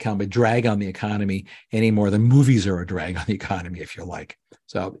healthcare won't become a drag on the economy any more than movies are a drag on the economy, if you like.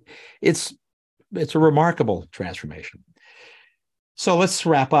 So it's a remarkable transformation. So let's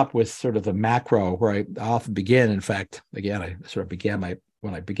wrap up with sort of the macro, where I often begin. In fact, again, I sort of began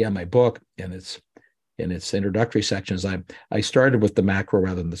my book in its introductory sections, I started with the macro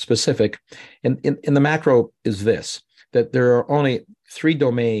rather than the specific. And in the macro is this, that there are only three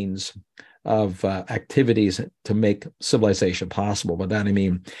domains of activities to make civilization possible. By that I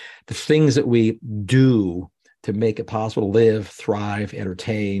mean the things that we do to make it possible to live, thrive,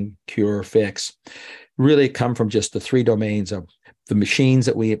 entertain, cure, fix, really come from just the three domains of the machines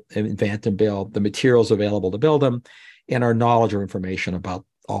that we invent and build, the materials available to build them, and our knowledge or information about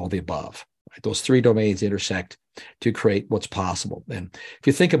all the above. Right? Those three domains intersect to create what's possible. And if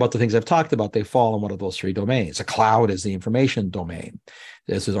you think about the things I've talked about, they fall in one of those three domains. The cloud is the information domain.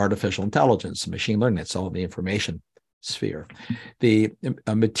 This is artificial intelligence, machine learning. It's all in the information sphere. The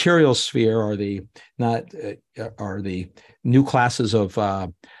material sphere are the new classes of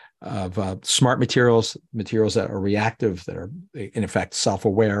smart materials that are reactive, that are in effect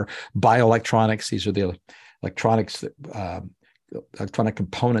self-aware. Bioelectronics, these are the electronics that electronic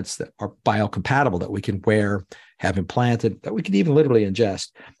components that are biocompatible, that we can wear, have implanted, that we can even literally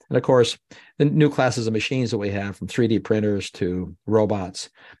ingest. And of course, the new classes of machines that we have, from 3D printers to robots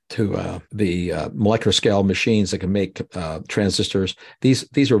to the molecular scale machines that can make transistors.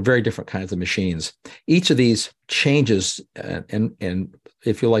 These are very different kinds of machines. Each of these changes and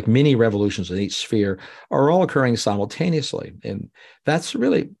if you like, mini revolutions in each sphere are all occurring simultaneously. And that's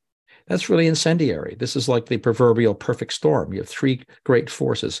really incendiary. This is like the proverbial perfect storm. You have three great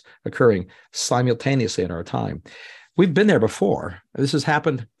forces occurring simultaneously in our time. We've been there before. This has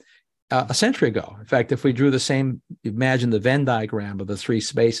happened a century ago. In fact, if we drew the same, imagine the Venn diagram of the three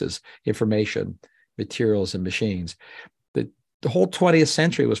spaces, information, materials, and machines, the whole 20th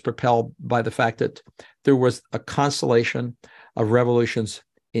century was propelled by the fact that there was a constellation of revolutions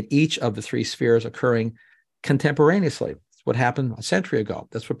in each of the three spheres occurring contemporaneously. What happened a century ago.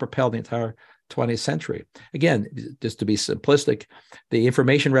 That's what propelled the entire 20th century. Again, just to be simplistic, the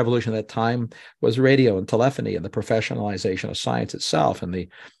information revolution at that time was radio and telephony and the professionalization of science itself. And the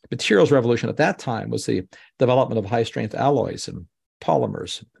materials revolution at that time was the development of high-strength alloys and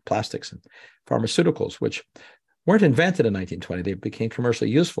polymers, plastics, and pharmaceuticals, which weren't invented in 1920. They became commercially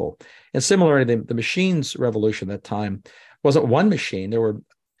useful. And similarly, the machines revolution at that time wasn't one machine. There were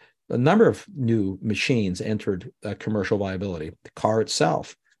a number of new machines entered commercial viability, the car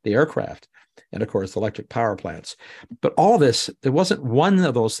itself, the aircraft, and of course, electric power plants. But all this, there wasn't one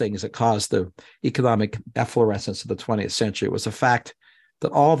of those things that caused the economic efflorescence of the 20th century. It was the fact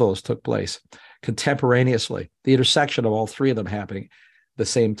that all those took place contemporaneously. The intersection of all three of them happening at the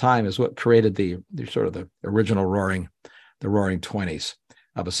same time is what created the sort of the original roaring 20s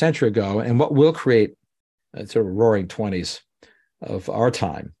of a century ago, and what will create a sort of roaring 20s of our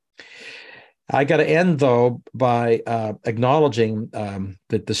time. I got to end, though, by acknowledging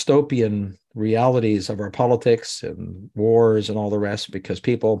the dystopian realities of our politics and wars and all the rest, because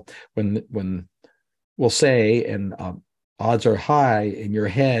people, when will say, and odds are high in your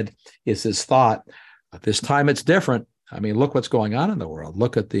head, is this thought, this time it's different. I mean, look what's going on in the world.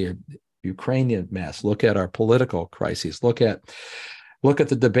 Look at the Ukrainian mess. Look at our political crises. Look at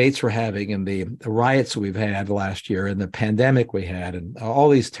the debates we're having and the riots we've had last year and the pandemic we had and all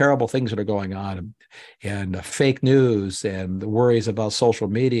these terrible things that are going on and fake news and the worries about social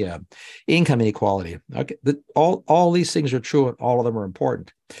media, income inequality. Okay, all these things are true and all of them are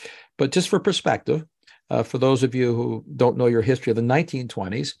important. But just for perspective, for those of you who don't know your history of the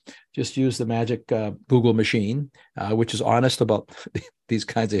 1920s, just use the magic Google machine, which is honest about these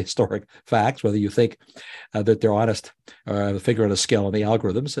kinds of historic facts, whether you think that they're honest or figure out a scale on the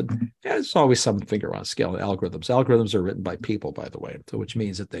algorithms. And yeah, there's always some figure on scale on algorithms. Algorithms are written by people, by the way, so which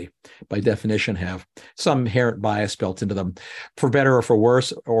means that they, by definition, have some inherent bias built into them, for better or for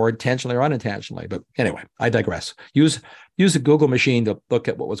worse, or intentionally or unintentionally. But anyway, I digress. Use a Google machine to look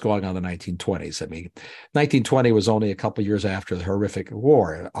at what was going on in the 1920s. I mean, 1920 was only a couple of years after the horrific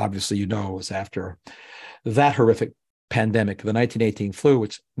war. Obviously, you know, it was after that horrific pandemic, the 1918 flu,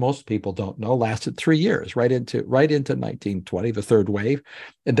 which most people don't know, lasted 3 years, right into 1920, the third wave.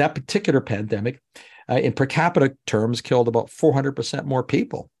 And that particular pandemic, in per capita terms, killed about 400% more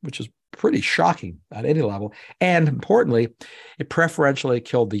people, which is pretty shocking at any level. And importantly, it preferentially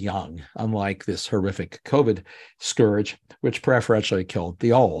killed the young, unlike this horrific COVID scourge, which preferentially killed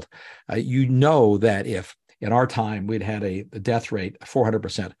the old. You know that if in our time we'd had a death rate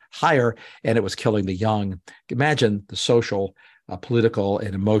 400% higher and it was killing the young, imagine the social, political,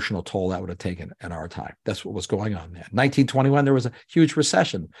 and emotional toll that would have taken in our time. That's what was going on then. 1921, there was a huge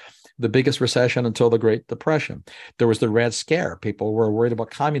recession, the biggest recession until the Great Depression. There was the Red Scare. People were worried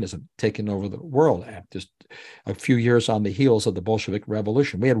about communism taking over the world, just a few years on the heels of the Bolshevik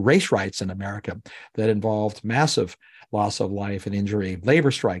Revolution. We had race riots in America that involved massive loss of life and injury,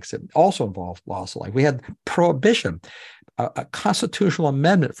 labor strikes that also involved loss of life. We had prohibition, a constitutional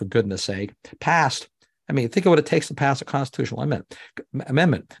amendment, for goodness sake, passed. I mean, think of what it takes to pass a constitutional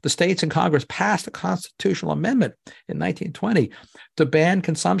amendment. The states and Congress passed a constitutional amendment in 1920 to ban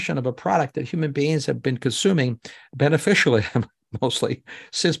consumption of a product that human beings have been consuming beneficially, mostly,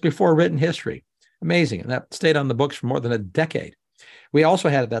 since before written history. Amazing. And that stayed on the books for more than a decade. We also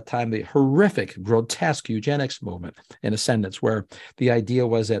had at that time the horrific, grotesque eugenics movement in ascendance, where the idea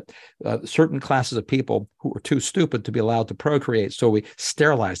was that certain classes of people who were too stupid to be allowed to procreate, so we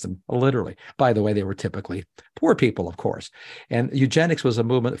sterilized them, literally. By the way, they were typically poor people, of course. And eugenics was a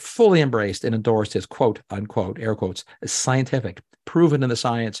movement fully embraced and endorsed as, quote, unquote, air quotes, as scientific, proven in the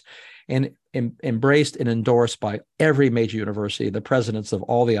science, and embraced and endorsed by every major university. The presidents of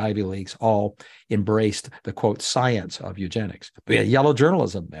all the Ivy Leagues all embraced the, quote, science of eugenics. We had yellow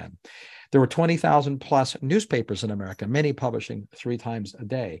journalism then. There were 20,000 plus newspapers in America, many publishing 3 times a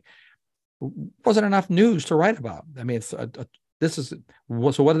day. Wasn't enough news to write about. I mean, so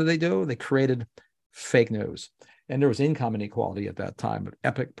what did they do? They created fake news. And there was income inequality at that time, but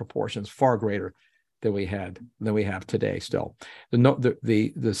epic proportions, far greater than we have today. Still,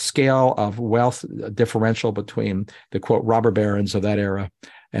 the scale of wealth differential between the, quote, robber barons of that era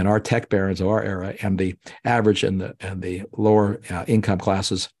and our tech barons of our era, and the average and the lower income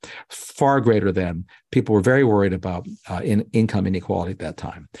classes, far greater than. People were very worried about income inequality at that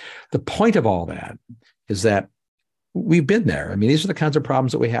time. The point of all that is that we've been there. I mean, these are the kinds of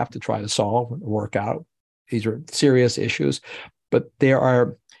problems that we have to try to solve and work out. These are serious issues, but they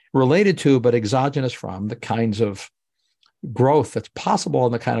are related to, but exogenous from, the kinds of growth that's possible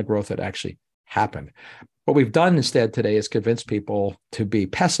and the kind of growth that actually happened. What we've done instead today is convince people to be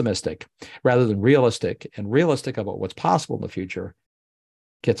pessimistic rather than realistic, and realistic about what's possible in the future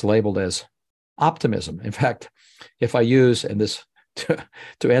gets labeled as optimism. In fact, if I use, and this to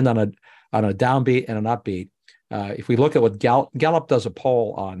end on a downbeat and an upbeat, if we look at what Gallup does a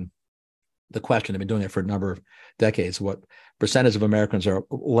poll on the question, they've been doing it for a number of decades, what percentage of Americans are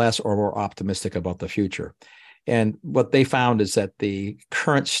less or more optimistic about the future. And what they found is that the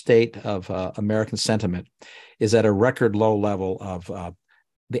current state of American sentiment is at a record low level of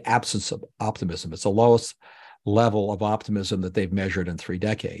the absence of optimism. It's the lowest level of optimism that they've measured in 3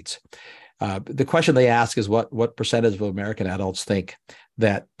 decades. The question they ask is what percentage of American adults think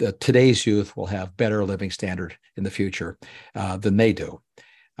that today's youth will have better living standard in the future than they do.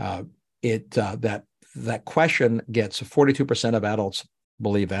 that question gets 42% of adults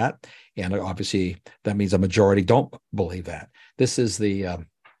believe that, and obviously that means a majority don't believe that. This is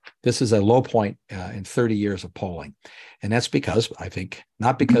a low point in 30 years of polling, and that's because I think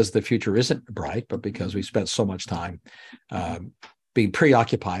not because the future isn't bright, but because we spent so much time being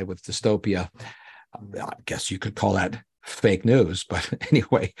preoccupied with dystopia. I guess you could call that fake news, but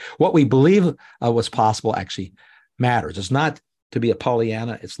anyway, what we believe was possible actually matters. It's not to be a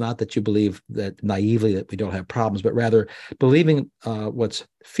Pollyanna. It's not that you believe that naively that we don't have problems, but rather believing what's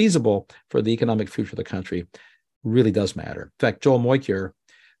feasible for the economic future of the country really does matter. In fact, Joel Mokyr,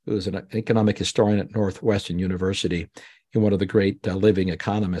 who is an economic historian at Northwestern University and one of the great living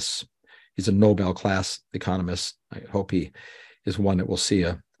economists, he's a Nobel class economist. I hope he is one that will see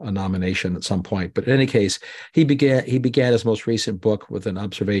a nomination at some point. But in any case, he began his most recent book with an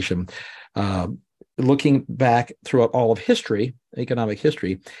observation looking back throughout all of history, economic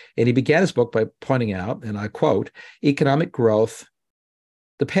history, and he began his book by pointing out, and I quote, "Economic growth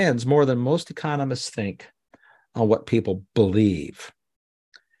depends more than most economists think on what people believe."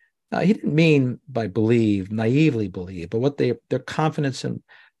 Now, he didn't mean by believe, naively believe, but what their confidence in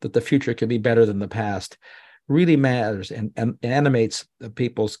that the future can be better than the past really matters and animates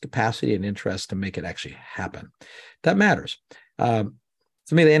people's capacity and interest to make it actually happen. That matters. Let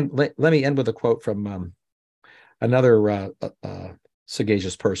me end with a quote from another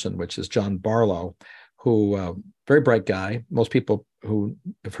sagacious person, which is John Barlow, who very bright guy. Most people who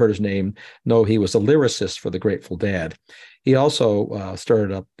have heard his name know he was a lyricist for the Grateful Dead. He also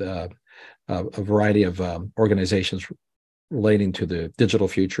started up a variety of organizations relating to the digital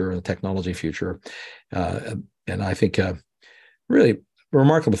future and the technology future. And I think really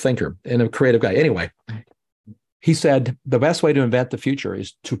remarkable thinker and a creative guy. Anyway, he said, the best way to invent the future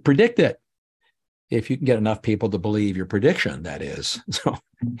is to predict it. If you can get enough people to believe your prediction, that is. So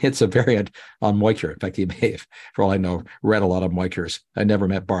it's a variant on Mokyr. In fact, he may have, for all I know, read a lot of Moykyr's. I never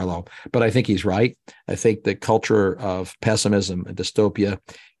met Barlow, but I think he's right. I think the culture of pessimism and dystopia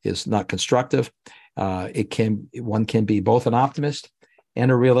is not constructive. One can be both an optimist and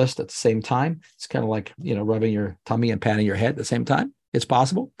a realist at the same time. It's kind of like, rubbing your tummy and patting your head at the same time. It's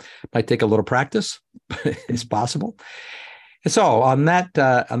possible. Might take a little practice, but it's possible. And so on that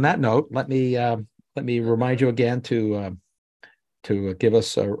note, let me remind you again to give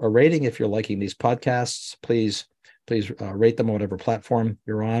us a rating if you're liking these podcasts. Please rate them on whatever platform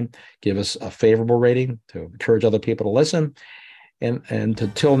you're on. Give us a favorable rating to encourage other people to listen. And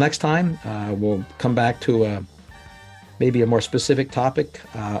until next time, we'll come back to maybe a more specific topic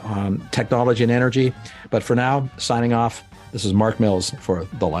on technology and energy. But for now, signing off, this is Mark Mills for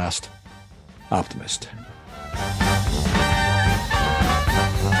The Last Optimist.